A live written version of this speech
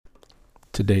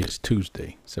Today is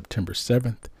Tuesday, September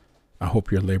 7th. I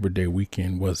hope your Labor Day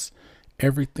weekend was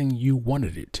everything you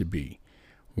wanted it to be,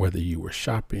 whether you were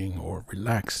shopping or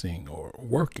relaxing or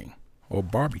working or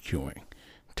barbecuing,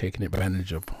 taking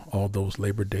advantage of all those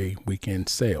Labor Day weekend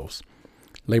sales.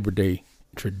 Labor Day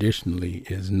traditionally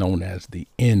is known as the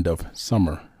end of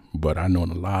summer, but I know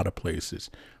in a lot of places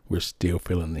we're still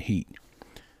feeling the heat.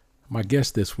 My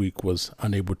guest this week was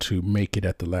unable to make it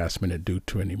at the last minute due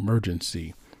to an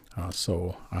emergency,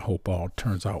 so I hope all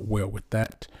turns out well with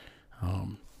that.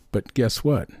 But guess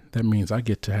what? That means I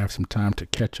get to have some time to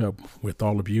catch up with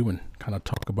all of you and kind of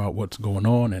talk about what's going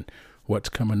on and what's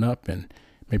coming up, and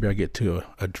maybe I get to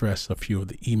address a few of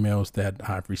the emails that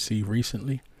I've received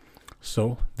recently.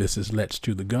 So this is Let's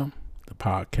Chew the Gum, the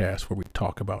podcast where we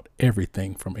talk about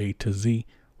everything from A to Z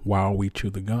while we chew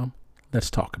the gum.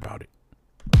 Let's talk about it.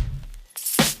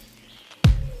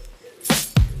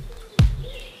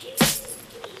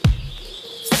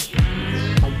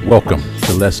 Welcome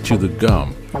to Let's Chew the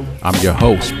Gum. I'm your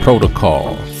host,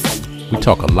 Protocol. We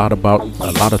talk a lot about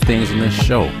a lot of things in this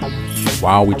show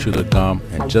while we chew the gum,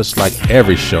 and just like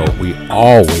every show, we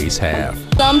always have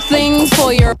something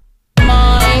for your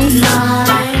mind,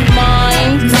 something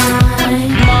for your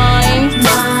mind,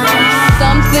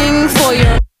 something for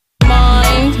your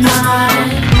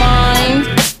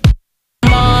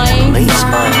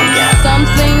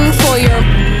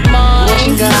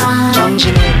무엇인가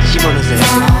정신을 집어넣으세요.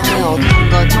 어떤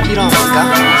것 필요합니까?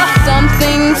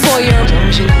 something for your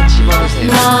정신을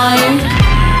집어넣으세요. mind,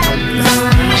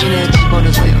 정신을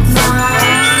집어넣으세요.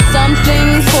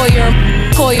 something for your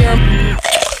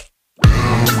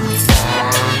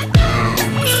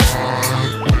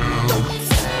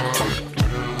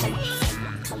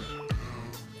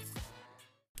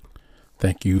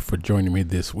Thank you for joining me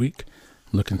this week.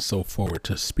 Looking so forward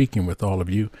to speaking with all of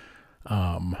you.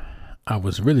 I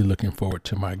was really looking forward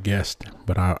to my guest,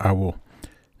 but I will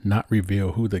not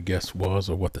reveal who the guest was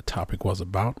or what the topic was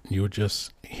about. You'll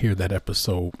just hear that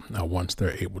episode once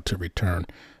they're able to return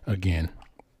again.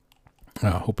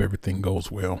 I hope everything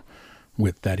goes well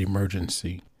with that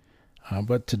emergency.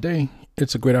 But today,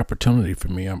 it's a great opportunity for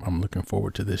me. I'm looking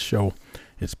forward to this show.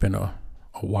 It's been a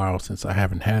while since I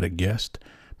haven't had a guest,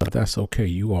 but that's okay.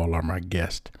 You all are my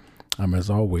guest. As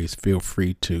always, feel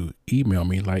free to email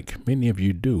me like many of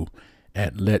you do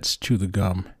at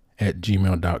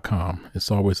letschewthegum@gmail.com.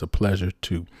 It's always a pleasure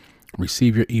to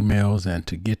receive your emails and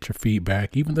to get your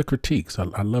feedback, even the critiques.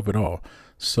 I love it all.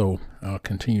 So I'll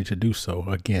continue to do so.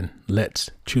 Again,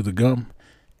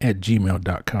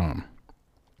 letschewthegum@gmail.com.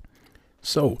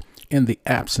 So in the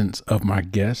absence of my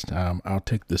guest, I'll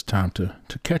take this time to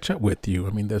catch up with you.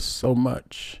 There's so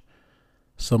much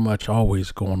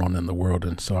always going on in the world.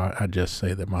 And so I just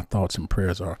say that my thoughts and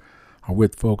prayers are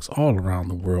with folks all around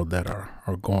the world that are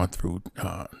going through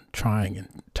trying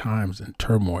times and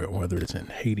turmoil, whether it's in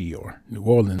Haiti or New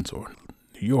Orleans or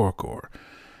New York or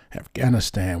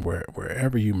Afghanistan,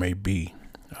 wherever you may be.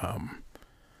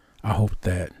 I hope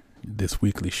that this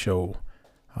weekly show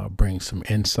brings some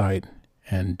insight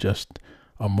and just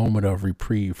a moment of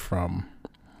reprieve from,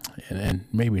 and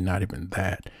maybe not even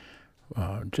that.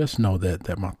 Just know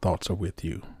that my thoughts are with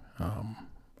you.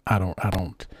 I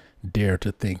don't dare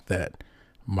to think that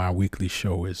my weekly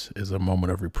show is a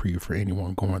moment of reprieve for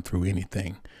anyone going through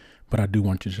anything, but I do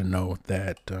want you to know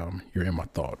that you're in my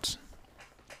thoughts.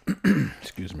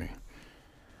 Excuse me.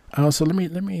 So let me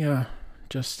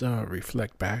just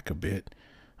reflect back a bit.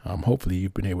 Hopefully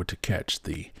you've been able to catch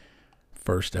the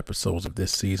first episodes of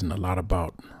this season, a lot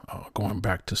about going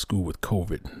back to school with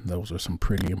COVID. Those are some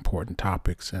pretty important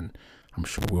topics, and I'm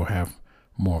sure we'll have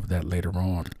more of that later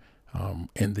on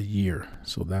in the year.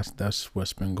 So that's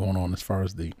what's been going on as far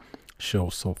as the show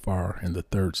so far in the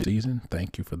third season.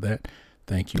 Thank you for that.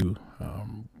 Thank you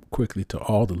quickly to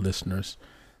all the listeners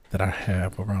that I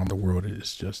have around the world.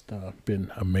 It's just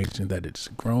been amazing that it's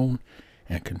grown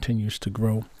and continues to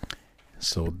grow.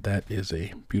 So that is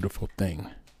a beautiful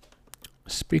thing.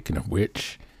 Speaking of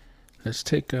which, let's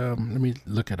take let me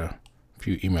look at a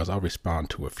few emails. I'll respond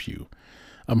to a few.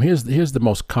 Here's the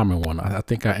most common one. I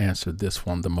think I answered this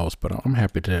one the most, but I'm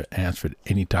happy to answer it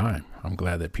anytime. I'm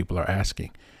glad that people are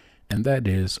asking. And that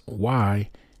is, why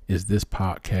is this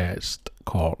podcast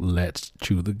called Let's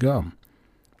Chew the Gum?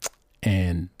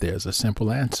 And there's a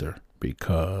simple answer: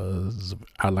 because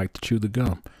I like to chew the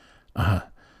gum.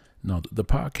 No, the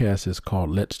podcast is called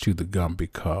Let's Chew the Gum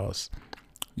because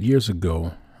years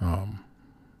ago,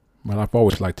 I've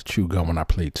always liked to chew gum when I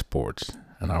played sports.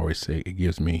 And I always say it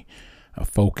gives me a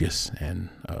focus and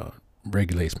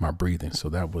regulates my breathing. So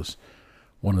that was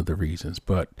one of the reasons.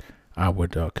 But I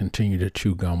would continue to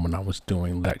chew gum when I was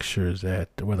doing lectures at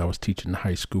whether I was teaching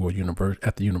high school or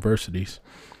at the universities.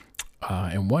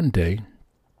 And one day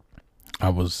I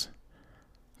was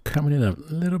coming in a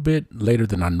little bit later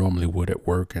than I normally would at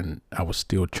work, and I was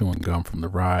still chewing gum from the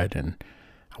ride, and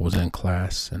I was in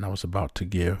class and I was about to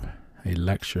give a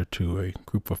lecture to a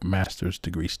group of master's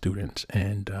degree students,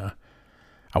 and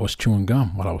I was chewing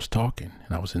gum while I was talking,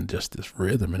 and I was in just this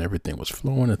rhythm, and everything was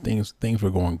flowing, and things were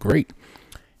going great.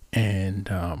 And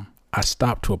I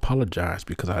stopped to apologize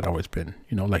because I'd always been,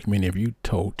 like many of you,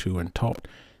 told to and taught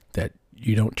that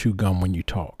you don't chew gum when you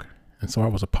talk. And so I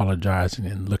was apologizing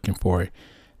and looking for a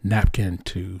napkin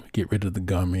to get rid of the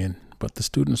gum in, but the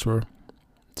students were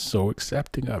so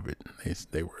accepting of it.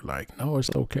 They were like, no, it's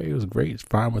okay. It was great. It's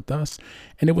fine with us.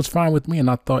 And it was fine with me. And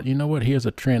I thought, you know what? Here's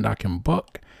a trend I can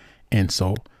buck. And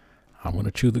so I'm going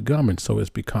to chew the gum. And so it's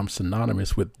become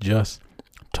synonymous with just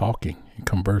talking and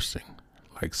conversing.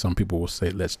 Like some people will say,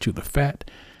 let's chew the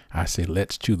fat. I say,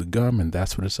 let's chew the gum. And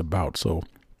that's what it's about. So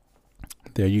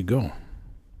there you go.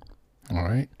 All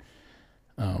right.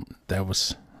 That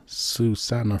was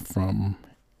Susanna from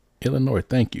Illinois.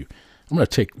 Thank you. I'm going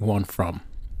to take one from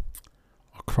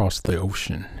across the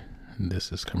ocean. And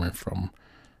this is coming from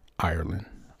Ireland.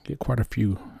 I get quite a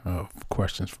few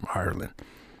questions from Ireland.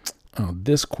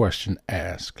 This question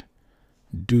asks,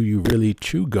 do you really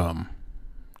chew gum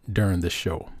during the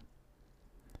show?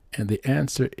 And the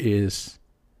answer is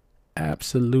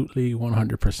absolutely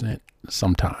 100%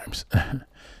 sometimes.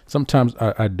 Sometimes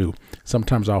I do.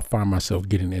 Sometimes I'll find myself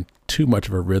getting in too much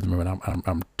of a rhythm and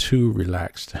I'm too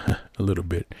relaxed a little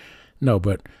bit. No,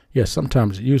 but yeah,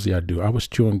 usually I do. I was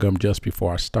chewing gum just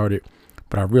before I started,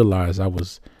 but I realized I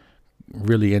was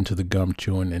really into the gum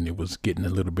chewing and it was getting a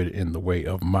little bit in the way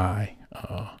of my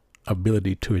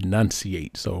ability to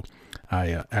enunciate. So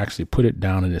I actually put it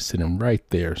down and it's sitting right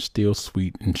there, still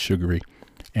sweet and sugary.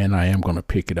 And I am going to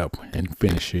pick it up and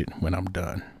finish it when I'm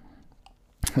done.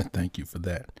 Thank you for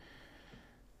that.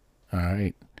 All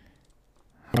right.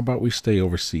 How about we stay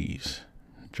overseas?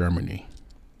 Germany.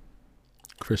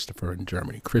 Christopher in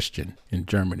Germany. Christian in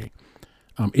Germany.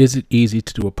 Is it easy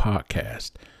to do a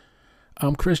podcast?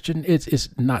 Christian, it's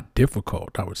not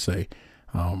difficult, I would say.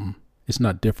 It's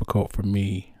not difficult for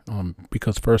me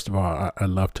because, first of all, I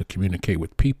love to communicate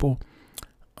with people.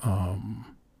 And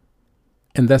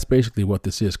that's basically what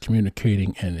this is,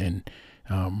 communicating and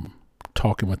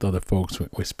talking with other folks,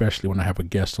 especially when I have a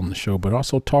guest on the show, but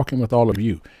also talking with all of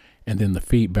you. And then the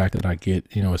feedback that I get,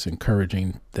 it's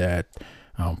encouraging that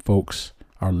folks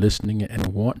are listening and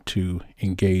want to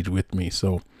engage with me.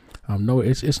 So, no,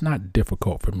 it's not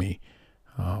difficult for me.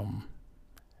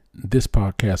 This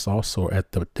podcast also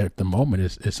at the moment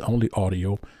is only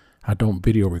audio. I don't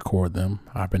video record them.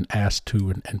 I've been asked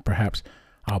to, and perhaps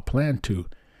I'll plan to,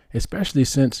 especially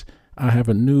since I have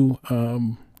a new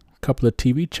couple of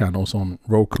TV channels on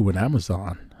Roku and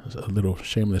Amazon. There's a little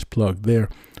shameless plug there.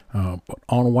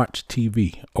 OnWatch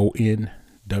TV, ONWATCH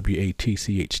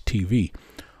TV.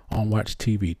 OnWatch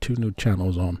TV, 2 new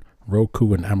channels on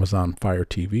Roku and Amazon Fire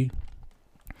TV.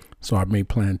 So I may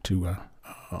plan to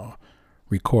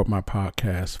record my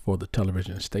podcast for the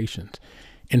television stations.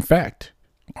 In fact,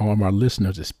 all of our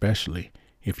listeners especially,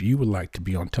 if you would like to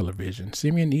be on television,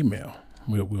 send me an email.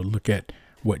 We'll look at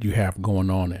what you have going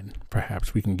on and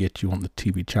perhaps we can get you on the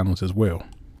TV channels as well.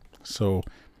 So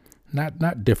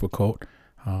not difficult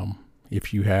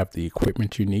if you have the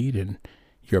equipment you need and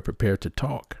you're prepared to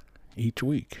talk each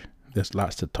week. There's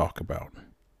lots to talk about.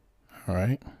 All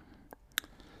right.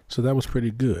 So that was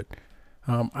pretty good.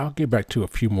 I'll get back to a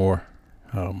few more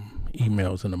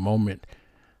emails in a moment.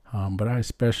 But I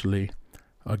especially,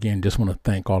 again, just want to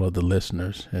thank all of the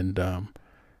listeners and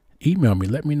email me.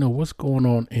 Let me know what's going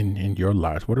on in your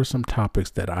lives. What are some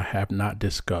topics that I have not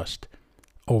discussed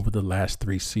over the last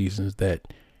 3 seasons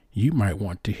that you might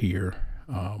want to hear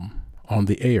on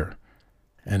the air?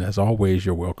 And as always,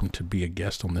 you're welcome to be a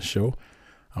guest on the show.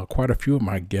 Quite a few of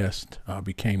my guests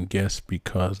became guests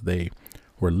because they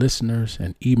were listeners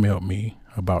and emailed me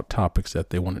about topics that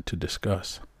they wanted to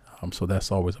discuss. So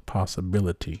that's always a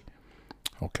possibility.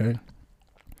 Okay.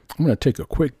 I'm going to take a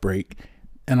quick break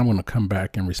and I'm going to come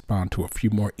back and respond to a few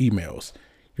more emails.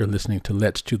 You're listening to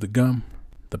Let's Chew the Gum,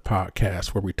 the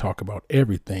podcast where we talk about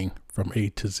everything from A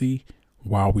to Z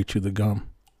while we chew the gum.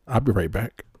 I'll be right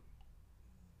back.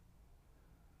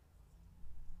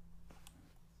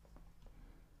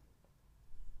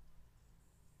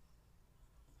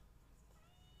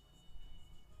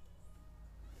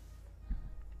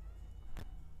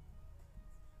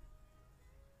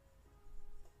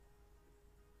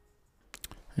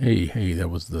 Hey, that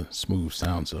was the smooth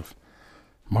sounds of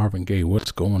Marvin Gaye,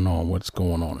 what's going on? What's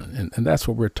going on? And that's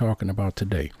what we're talking about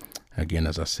today. Again,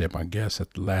 as I said, my guest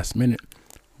at the last minute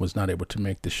was not able to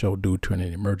make the show due to an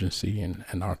emergency,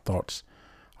 and our thoughts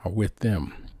are with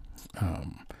them.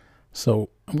 So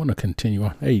I'm going to continue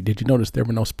on. Hey, did you notice there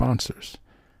were no sponsors?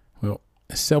 Well,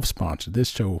 it's self-sponsored. This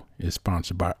show is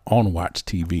sponsored by On Watch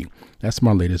TV. That's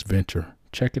my latest venture.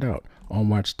 Check it out. On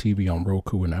Watch TV on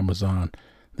Roku and Amazon.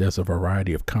 There's a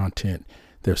variety of content.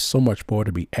 There's so much more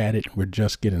to be added. We're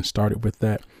just getting started with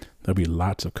that. There'll be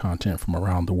lots of content from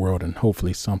around the world, and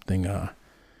hopefully something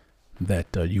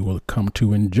that you will come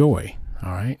to enjoy.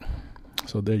 All right.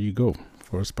 So there you go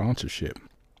for a sponsorship,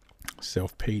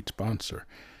 self-paid sponsor.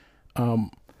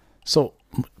 So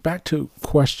back to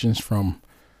questions from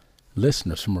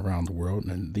listeners from around the world.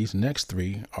 And these next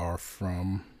three are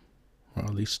from, well,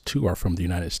 at least two are from the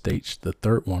United States. The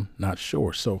third one, not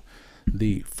sure. So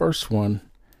the first one,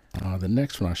 the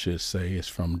next one I should say, is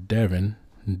from Devin.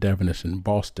 Devin is in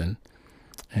Boston,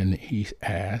 and he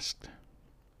asked,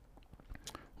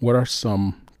 what are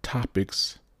some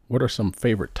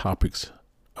favorite topics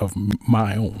of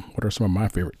my own? What are some of my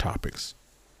favorite topics?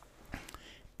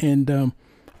 And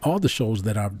all the shows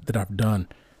that I've done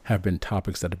have been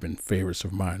topics that have been favorites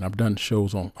of mine. I've done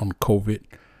shows on COVID.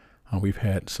 We've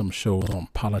had some shows on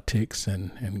politics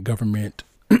and government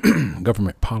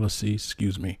government policies.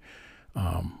 Excuse me.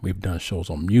 We've done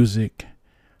shows on music.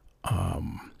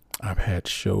 I've had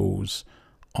shows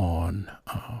on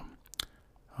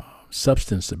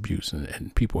substance abuse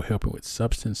and people helping with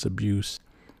substance abuse.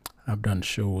 I've done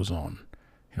shows on,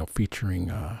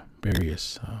 featuring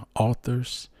various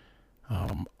authors,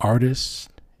 artists,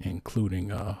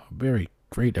 including a very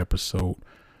great episode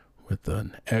with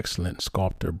an excellent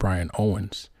sculptor, Brian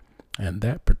Owens. And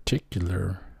that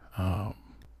particular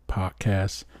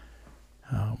podcast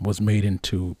was made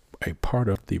into a part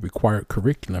of the required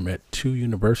curriculum at 2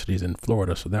 universities in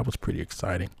Florida. So that was pretty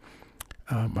exciting.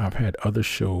 I've had other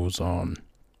shows on,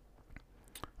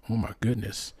 oh my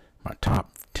goodness, my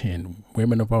top 10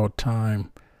 women of all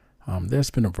time. There's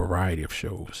been a variety of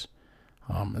shows.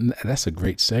 And that's a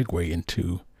great segue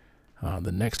into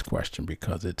the next question,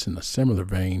 because it's in a similar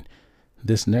vein.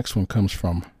 This next one comes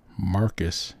from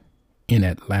Marcus in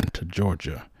Atlanta,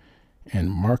 Georgia.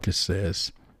 And Marcus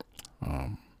says,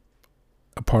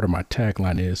 a part of my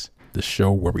tagline is the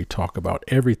show where we talk about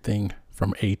everything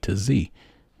from A to Z.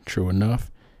 True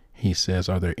enough. He says,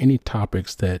 are there any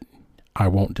topics that I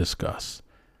won't discuss?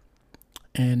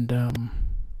 And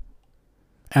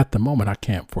at the moment, I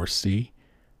can't foresee.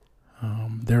 I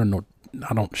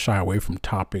don't shy away from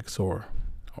topics or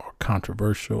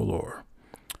controversial or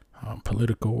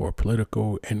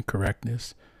political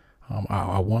incorrectness.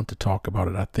 I want to talk about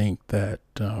it. I think that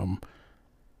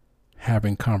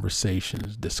having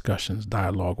conversations, discussions,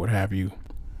 dialogue, what have you,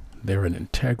 they're an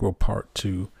integral part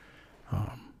to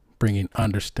bringing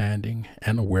understanding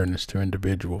and awareness to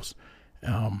individuals.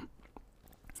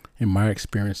 In my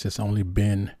experience, it's only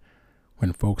been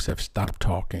when folks have stopped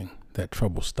talking that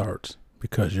trouble starts,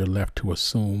 because you're left to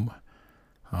assume,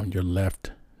 you're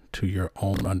left to your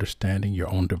own understanding,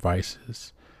 your own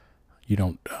devices. You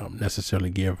don't necessarily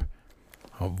give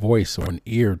a voice or an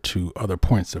ear to other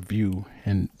points of view.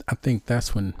 And I think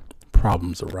that's when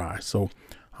problems arise. So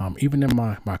even in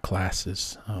my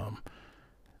classes,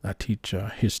 I teach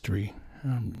history,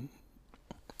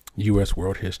 U.S.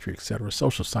 world history, etc.,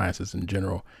 social sciences in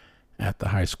general at the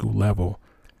high school level.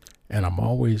 And I'm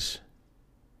always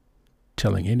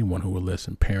telling anyone who will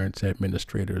listen, parents,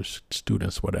 administrators,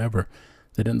 students, whatever,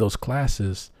 that in those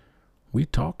classes, we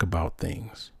talk about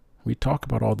things. We talk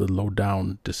about all the low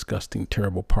down, disgusting,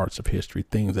 terrible parts of history,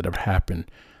 things that have happened,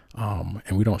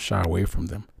 and we don't shy away from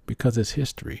them because it's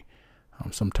history.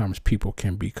 Sometimes people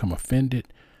can become offended,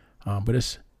 but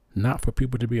it's not for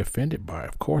people to be offended by.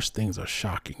 Of course, things are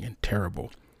shocking and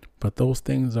terrible, but those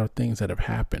things are things that have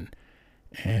happened.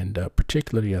 And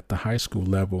particularly at the high school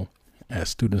level, as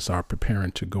students are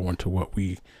preparing to go into what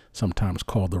we sometimes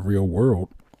call the real world,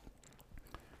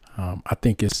 I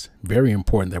think it's very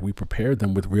important that we prepare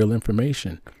them with real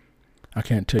information. I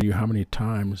can't tell you how many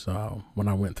times when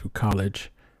I went through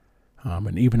college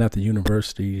and even at the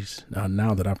universities,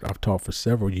 now that I've taught for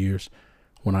several years,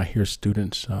 when I hear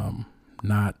students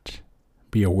not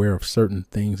be aware of certain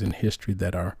things in history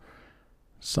that are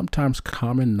sometimes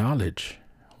common knowledge,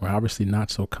 or obviously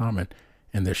not so common,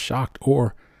 and they're shocked.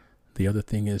 Or the other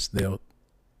thing is they'll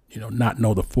not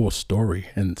know the full story.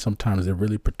 And sometimes they're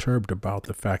really perturbed about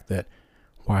the fact that,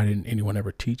 why didn't anyone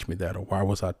ever teach me that? Or why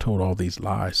was I told all these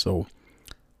lies? So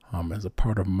as a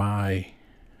part of my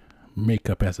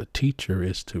makeup as a teacher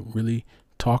is to really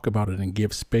talk about it and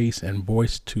give space and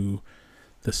voice to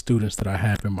the students that I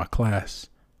have in my class,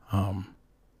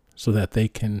 so that they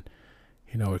can,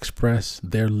 express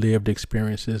their lived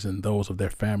experiences and those of their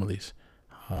families.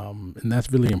 And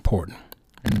that's really important.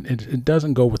 And it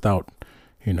doesn't go without,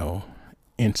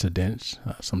 incidents.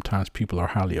 Sometimes people are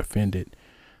highly offended,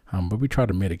 but we try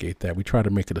to mitigate that. We try to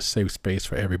make it a safe space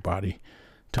for everybody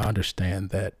to understand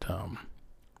that,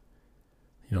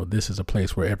 this is a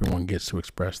place where everyone gets to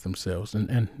express themselves.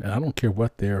 And I don't care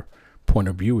what their point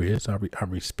of view is. I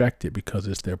respect it because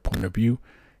it's their point of view.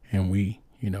 And we,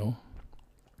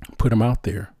 put them out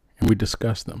there and we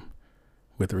discuss them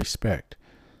with respect.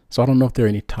 So I don't know if there are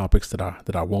any topics that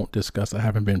I won't discuss. I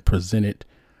haven't been presented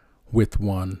with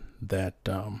one that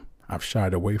I've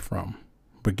shied away from,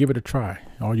 but give it a try.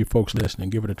 All you folks listening,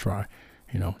 give it a try.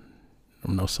 I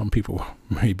know some people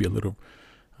may be a little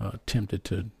tempted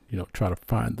to, try to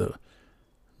find the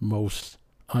most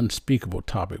unspeakable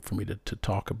topic for me to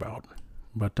talk about,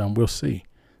 but we'll see.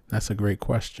 That's a great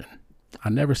question. I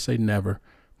never say never,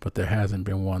 but there hasn't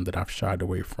been one that I've shied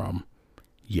away from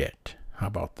yet. How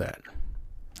about that?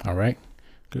 All right.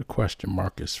 Good question,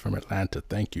 Marcus from Atlanta.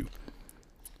 Thank you.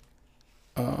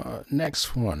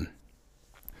 Next one.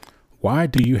 Why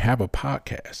do you have a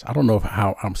podcast? I don't know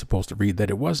how I'm supposed to read that.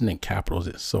 It wasn't in capitals.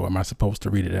 So am I supposed to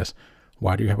read it as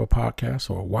why do you have a podcast,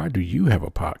 or why do you have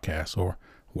a podcast, or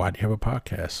why do you have a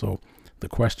podcast? So the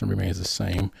question remains the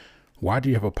same. Why do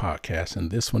you have a podcast? And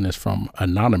this one is from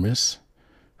Anonymous,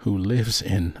 who lives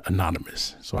in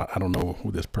Anonymous. So I don't know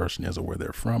who this person is or where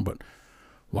they're from, but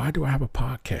why do I have a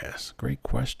podcast? Great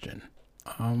question.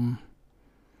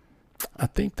 I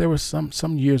think there was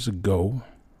some years ago,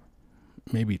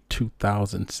 maybe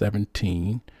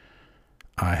 2017,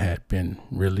 I had been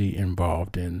really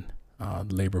involved in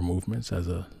labor movements as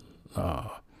a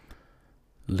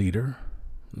labor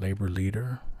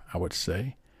leader, I would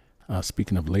say.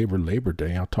 Speaking of Labor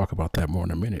Day, I'll talk about that more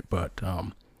in a minute, but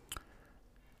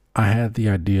I had the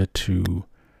idea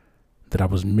that I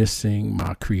was missing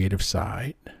my creative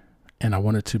side, and I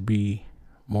wanted to be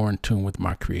more in tune with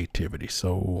my creativity.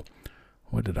 So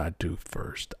what did I do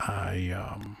first?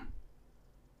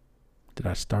 Did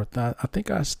I start that? I think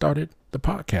I started the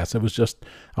podcast. It was just,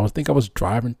 I was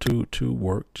driving to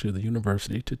work, to the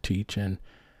university to teach, and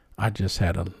I just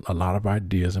had a lot of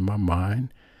ideas in my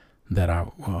mind that I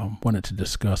wanted to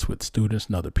discuss with students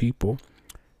and other people.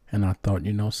 And I thought,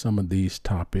 some of these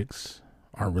topics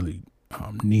are really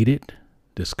needed.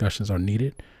 Discussions are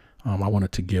needed. I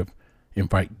wanted to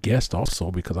invite guests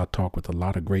also, because I talk with a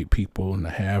lot of great people, and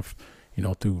I have,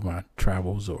 through my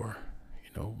travels or,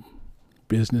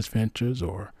 business ventures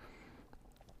or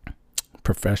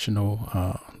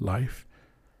professional life.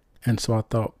 And so I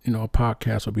thought, a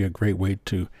podcast would be a great way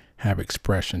to have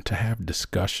expression, to have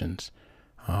discussions,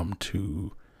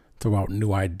 to throw out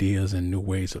new ideas and new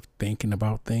ways of thinking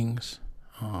about things.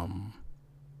 I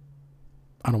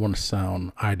don't want to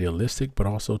sound idealistic, but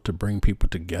also to bring people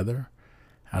together.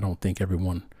 I don't think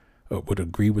everyone would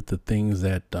agree with the things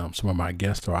that some of my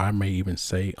guests or I may even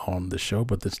say on the show,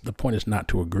 but the point is not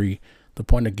to agree. The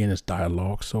point, again, is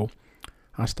dialogue. So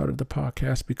I started the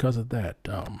podcast because of that.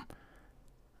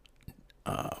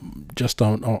 Just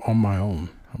on my own,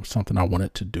 something I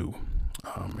wanted to do.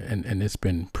 And it's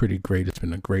been pretty great. It's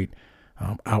been a great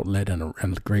outlet and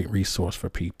a great resource for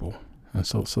people. And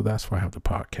so that's why I have the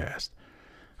podcast.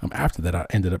 After that, I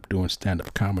ended up doing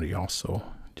stand-up comedy also,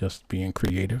 just being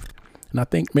creative. And I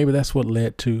think maybe that's what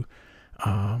led to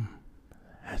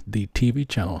the TV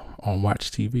channel on Watch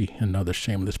TV. Another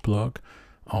shameless plug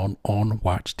on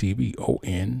Watch TV,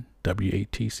 ONWATCH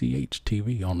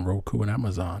TV on Roku and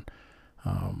Amazon.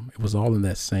 It was all in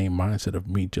that same mindset of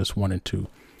me just wanting to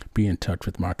be in touch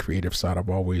with my creative side. I've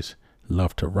always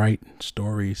loved to write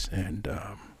stories and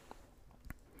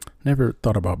never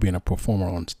thought about being a performer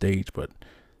on stage, but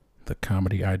the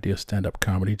comedy idea, stand-up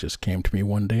comedy, just came to me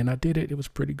one day and I did it. It was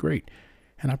pretty great.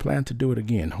 And I plan to do it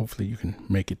again. Hopefully you can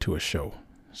make it to a show.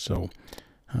 So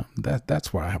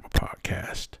that's why I have a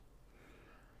podcast.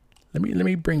 Let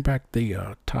me bring back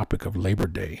the topic of Labor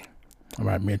Day.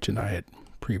 I mentioned I had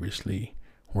previously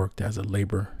worked as a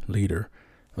labor leader.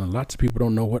 Lots of people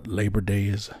don't know what Labor Day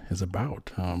is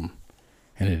about. And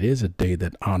it is a day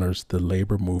that honors the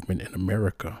labor movement in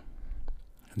America,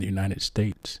 in the United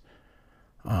States.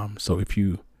 So if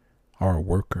you are a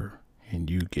worker and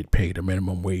you get paid a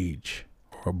minimum wage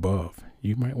or above,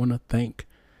 you might want to thank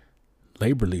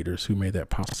labor leaders who made that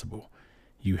possible.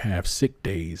 You have sick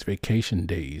days, vacation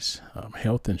days,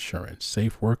 health insurance,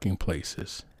 safe working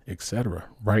places, etc.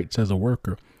 Rights as a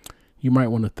worker. You might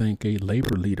want to thank a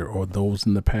labor leader or those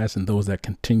in the past and those that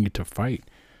continue to fight.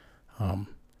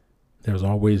 There's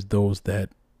always those that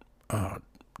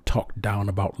talk down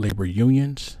about labor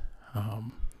unions.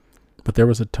 But there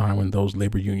was a time when those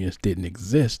labor unions didn't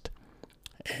exist,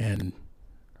 and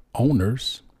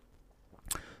owners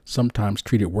sometimes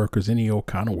treated workers any old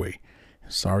kind of way.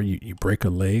 Sorry, you break a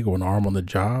leg or an arm on the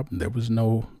job, there was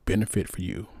no benefit for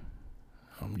you.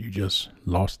 You just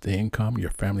lost the income.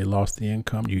 Your family lost the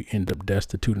income. You end up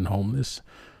destitute and homeless,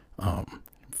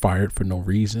 fired for no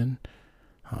reason.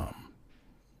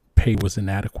 Pay was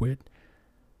inadequate,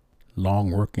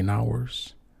 long working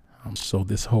hours. So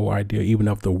this whole idea, even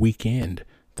of the weekend,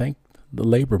 thank the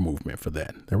labor movement for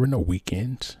that. There were no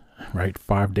weekends, right?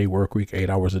 5-day work week,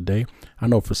 8 hours a day. I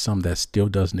know for some that still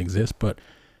doesn't exist, but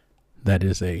that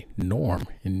is a norm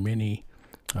in many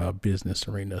business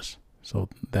arenas. So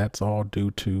that's all due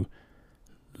to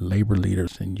labor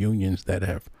leaders and unions that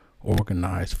have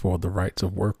organized for the rights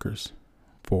of workers,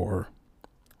 for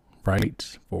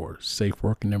rights, for safe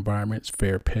working environments,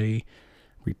 fair pay,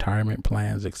 retirement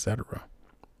plans, etc.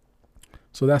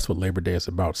 So that's what Labor Day is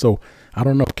about. So I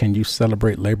don't know, can you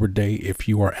celebrate Labor Day if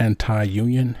you are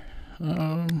anti-union?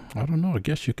 I don't know. I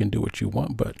guess you can do what you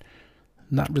want, but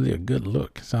not really a good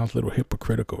look. It sounds a little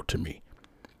hypocritical to me.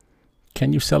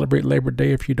 Can you celebrate Labor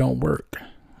Day if you don't work?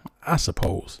 I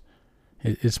suppose.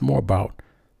 It's more about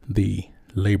the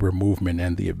labor movement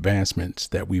and the advancements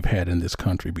that we've had in this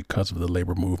country because of the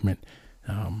labor movement.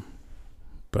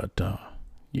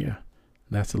 Yeah,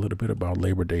 that's a little bit about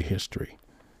Labor Day history.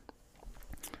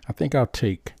 I think I'll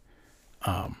take,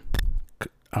 I'll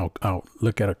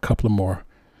look at a couple of more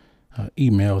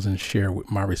emails and share with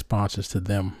my responses to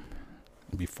them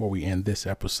before we end this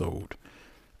episode.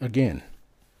 Again,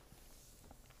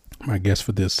 my guest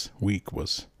for this week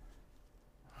was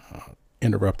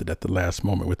interrupted at the last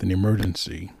moment with an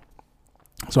emergency.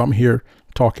 So I'm here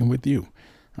talking with you.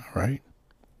 All right.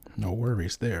 No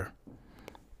worries there.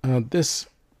 This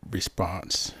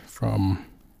response from,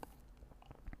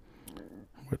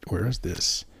 where is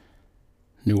this?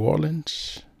 New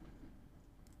Orleans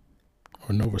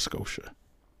or Nova Scotia?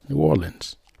 New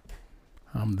Orleans.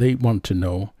 They want to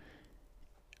know,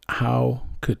 how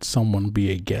could someone be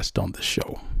a guest on the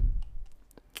show?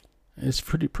 It's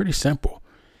pretty simple.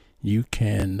 You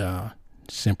can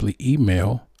simply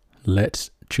email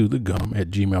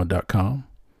letschewthegum@gmail.com.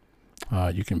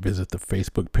 You can visit the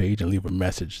Facebook page and leave a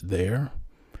message there.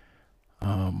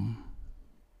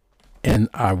 And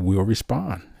I will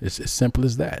respond. It's as simple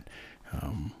as that.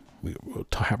 We will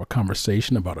have a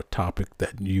conversation about a topic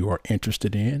that you are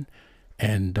interested in.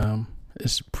 And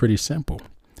it's pretty simple.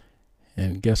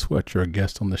 And guess what? You're a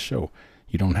guest on the show.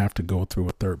 You don't have to go through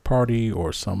a third party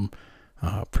or some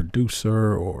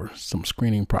producer or some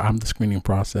screening. I'm the screening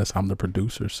process. I'm the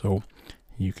producer. So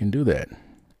you can do that.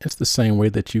 It's the same way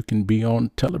that you can be on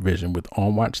television with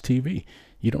On Watch TV.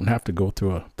 You don't have to go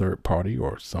through a third party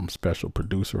or some special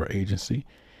producer or agency.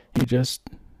 You just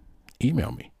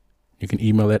email me. You can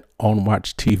email at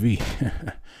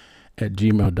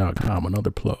onwatchtv@gmail.com.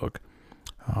 Another plug.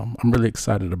 I'm really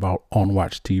excited about On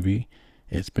Watch TV.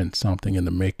 It's been something in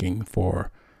the making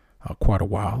for quite a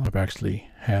while. I've actually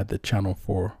had the channel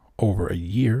for over a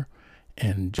year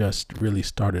and just really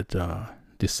decided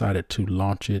to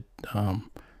launch it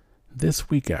this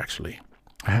week, actually.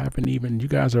 I haven't even, you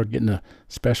guys are getting a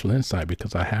special insight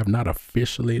because I have not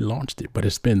officially launched it, but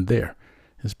it's been there.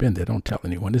 It's been there. Don't tell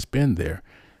anyone. It's been there.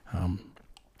 I've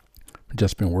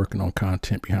just been working on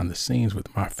content behind the scenes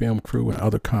with my film crew and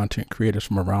other content creators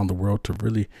from around the world to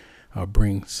really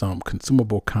bring some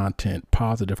consumable content,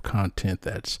 positive content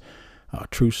that's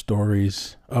true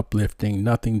stories, uplifting,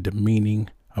 nothing demeaning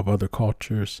of other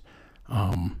cultures.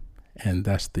 And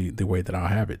that's the way that I'll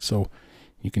have it. So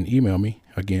you can email me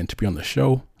again to be on the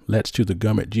show.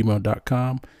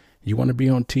 letschewthegum@gmail.com. You want to be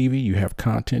on TV? You have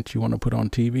content you want to put on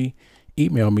TV?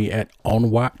 Email me at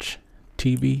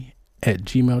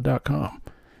onwatchtv@gmail.com.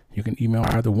 You can email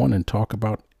either one and talk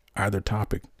about either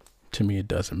topic. To me, it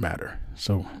doesn't matter.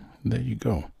 So there you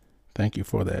go. Thank you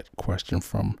for that question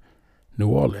from New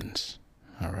Orleans.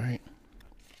 All right.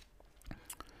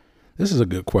 This is a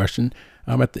good question.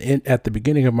 At the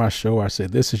beginning of my show, I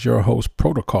said, this is your host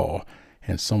protocol.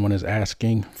 And someone is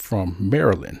asking from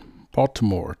Maryland,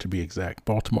 Baltimore to be exact.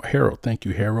 Baltimore, Harold. Thank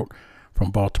you, Harold, from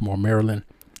Baltimore, Maryland.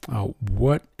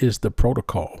 What is the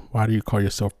protocol? Why do you call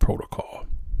yourself protocol?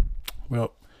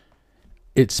 Well,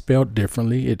 it's spelled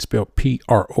differently. It's spelled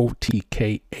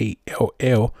PROTKALL.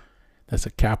 That's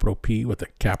a capital P with a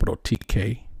capital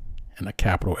TK and a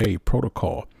capital A,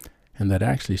 protocol. And that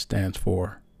actually stands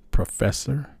for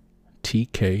Professor,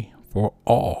 TK for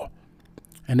all.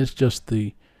 And it's just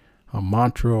the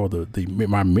mantra, or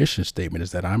my mission statement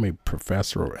is that I'm a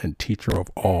professor and teacher of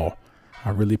all.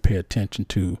 I really pay attention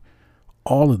to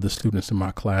all of the students in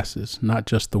my classes, not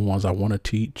just the ones I want to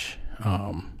teach.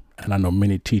 And I know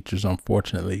many teachers,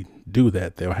 unfortunately, do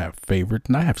that. They'll have favorites,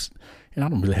 and I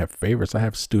don't really have favorites. I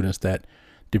have students that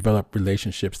develop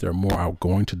relationships. They're more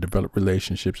outgoing to develop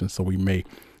relationships, and so we may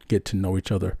get to know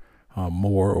each other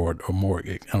more or more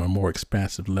on a more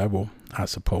expansive level, I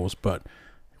suppose. But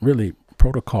really,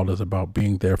 protocol is about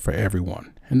being there for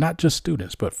everyone, and not just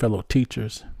students, but fellow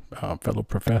teachers, fellow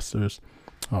professors,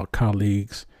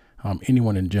 colleagues,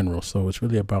 anyone in general. So it's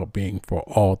really about being for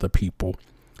all the people.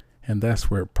 And that's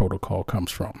where protocol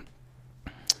comes from.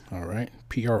 All right.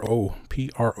 Protokall,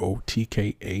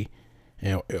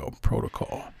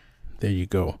 protocol. There you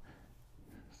go.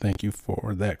 Thank you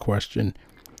for that question.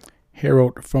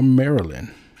 Harold from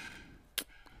Maryland.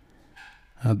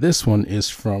 This one is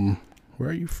from, where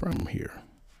are you from here?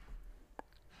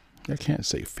 I can't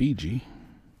say Fiji.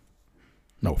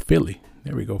 No, Philly.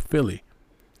 There we go, Philly.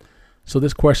 So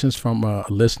this question is from a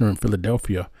listener in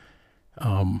Philadelphia.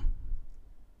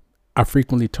 I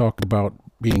frequently talk about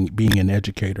being an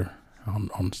educator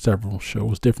on several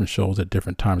shows, different shows at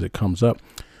different times it comes up.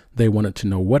 They wanted to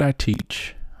know what I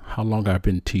teach, how long I've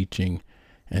been teaching,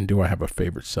 and do I have a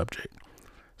favorite subject.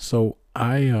 So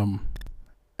I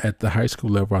at the high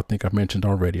school level, I think I mentioned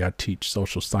already, I teach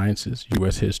social sciences,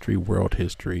 U.S. history, world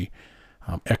history,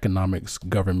 economics,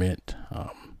 government,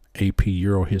 AP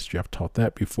Euro history. I've taught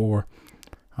that before.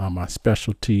 My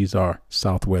specialties are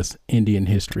Southwest Indian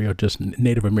history, or just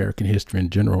Native American history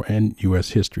in general, and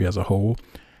U.S. history as a whole,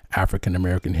 African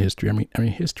American history. I mean,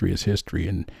 history is history,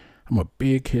 and I'm a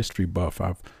big history buff.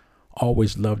 I've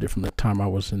always loved it from the time I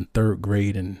was in third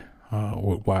grade and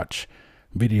would watch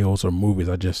videos or movies.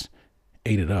 I just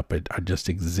ate it up. I just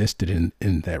existed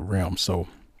in that realm. So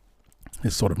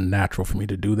it's sort of natural for me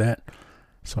to do that.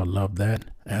 So I love that.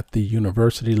 At the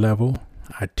university level,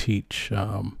 I teach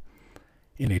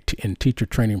in teacher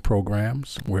training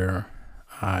programs where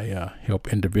I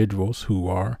help individuals who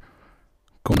are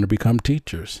going to become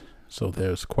teachers. So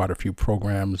there's quite a few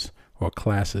programs or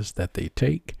classes that they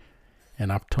take,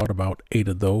 and I've taught about 8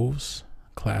 of those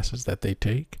classes that they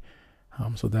take.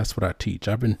 So that's what I teach.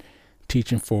 I've been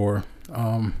teaching for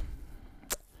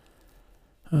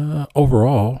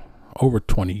overall over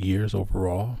 20 years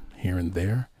overall, here and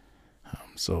there.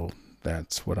 So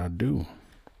that's what I do.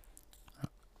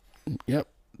 Yep.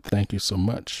 Thank you so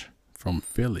much from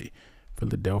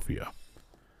Philadelphia.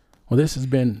 Well, this has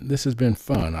been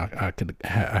fun. I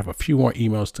have a few more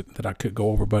emails that I could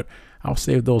go over, but I'll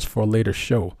save those for a later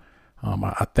show.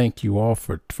 I thank you all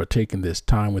for taking this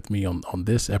time with me on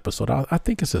this episode. I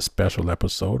think it's a special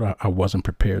episode. I wasn't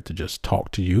prepared to just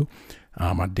talk to you.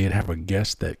 I did have a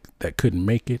guest that couldn't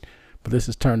make it, but this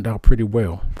has turned out pretty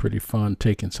well. Pretty fun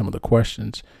taking some of the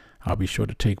questions. I'll be sure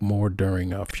to take more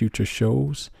during future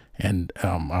shows, and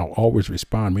I'll always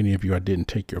respond. Many of you, I didn't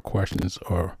take your questions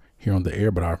or here on the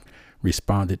air, but I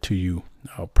responded to you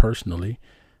personally.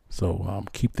 So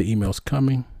keep the emails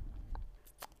coming.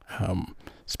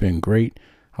 It's been great.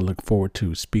 I look forward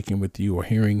to speaking with you or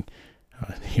hearing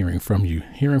from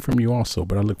you also.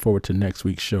 But I look forward to next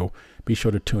week's show. Be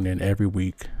sure to tune in every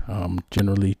week,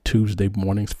 generally Tuesday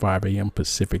mornings, 5 a.m.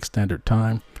 Pacific Standard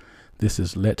Time. This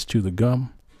is Let's Chew the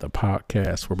Gum, the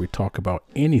podcast where we talk about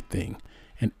anything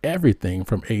and everything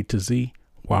from A to Z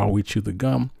while we chew the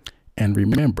gum. And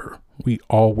remember, we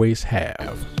always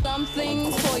have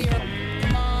something for your